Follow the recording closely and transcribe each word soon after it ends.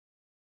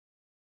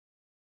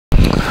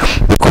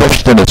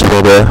question is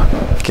whether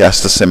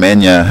Caster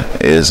Semenya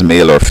is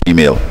male or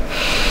female.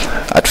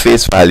 At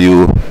face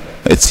value,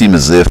 it seems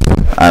as if,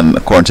 and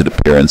according to the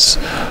parents,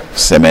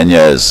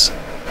 Semenya is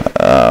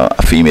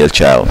a female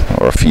child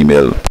or a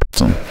female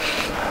person.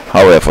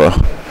 However,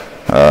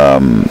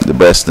 the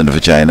breast and the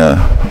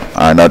vagina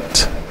are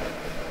not,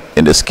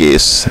 in this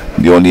case,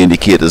 the only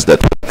indicators that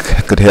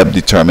could help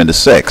determine the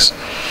sex.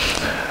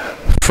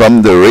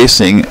 From the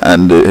racing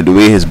and the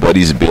way his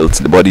body's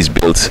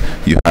built,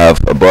 you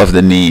have above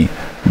the knee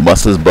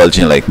muscles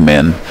bulging like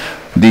men.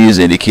 These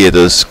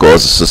indicators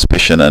cause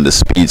suspicion and the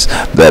speeds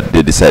that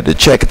they decide to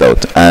check it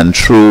out. And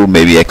through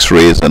maybe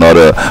x-rays and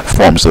other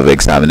forms of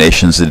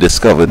examinations, they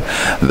discovered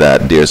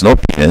that there's no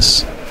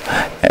penis,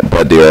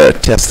 but there are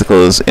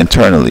testicles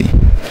internally,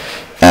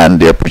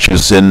 and they're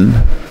producing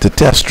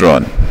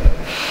testosterone.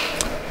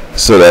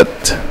 So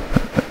that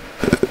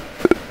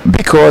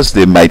because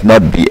there might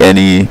not be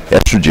any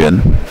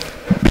estrogen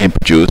being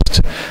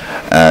produced,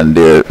 and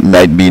there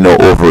might be no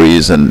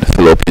ovaries and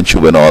fallopian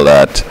tube and all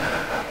that,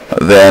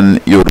 then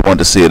you would want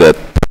to say that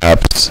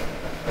perhaps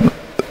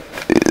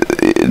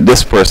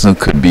this person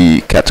could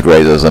be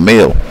categorized as a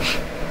male.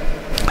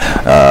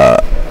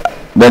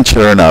 When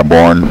children are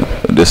born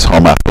this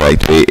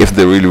hermaphrodite way, if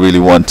they really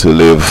want to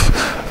live,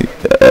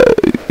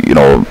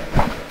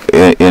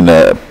 in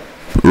a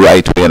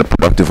right way, in a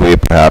productive way,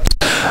 perhaps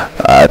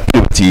at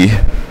puberty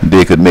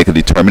they could make a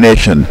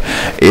determination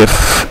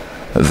if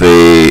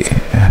the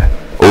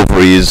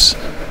ovaries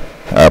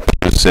are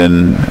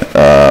producing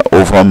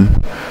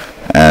ovum,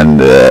 and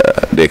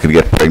they could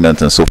get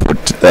pregnant and so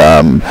forth,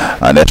 and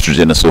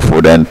estrogen and so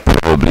forth, then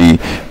probably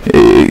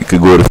it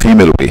could go the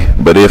female way.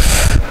 But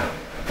if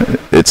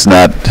it's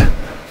not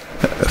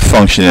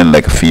functioning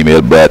like a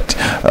female, but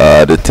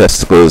the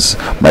testicles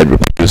might be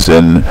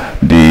producing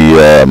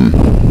the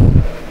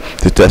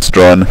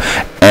testosterone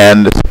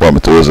and the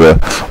spermatozoa,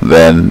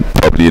 then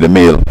probably the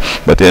male.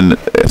 But in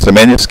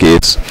Semenya's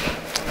case,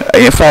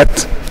 in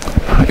fact,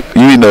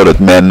 you know that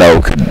men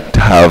now could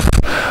have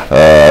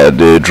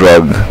the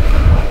drug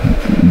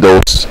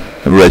dose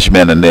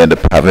regimen and they end up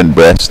having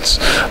breasts,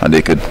 and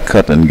they could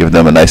cut and give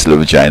them a nice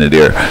little vagina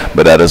there,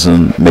 but that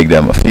doesn't make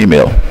them a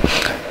female.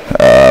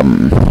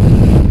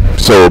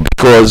 So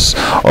because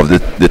of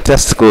the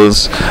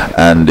testicles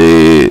and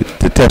the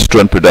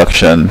testosterone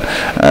production,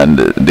 and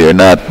they're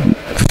not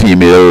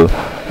female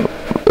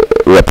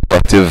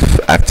reproductive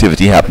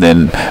activity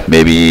happening,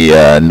 maybe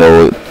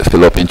no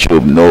fallopian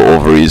tube, no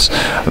ovaries,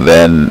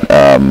 then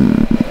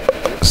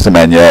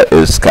Semenya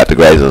is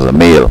categorized as a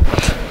male.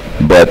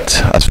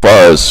 But as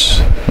far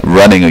as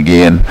running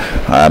again,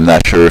 I'm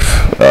not sure if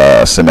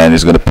Semenya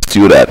is going to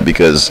pursue that,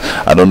 because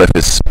I don't know if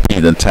his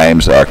speed and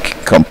times are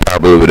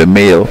comparable with a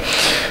male.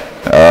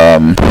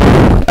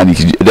 And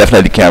he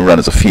definitely can't run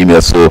as a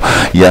female, so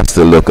he has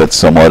to look at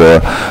some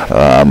other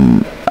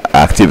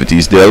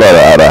activities. There are a lot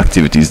of other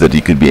activities that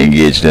he could be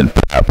engaged in,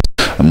 perhaps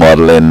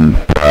modeling,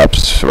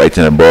 perhaps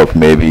writing a book,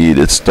 maybe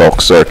the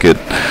stock circuit,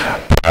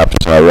 perhaps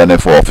running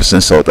for office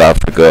in South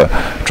Africa,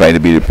 trying to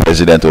be the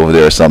president over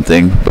there or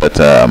something. But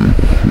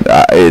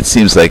it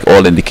seems like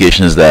all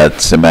indications that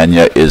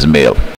Semenya is male.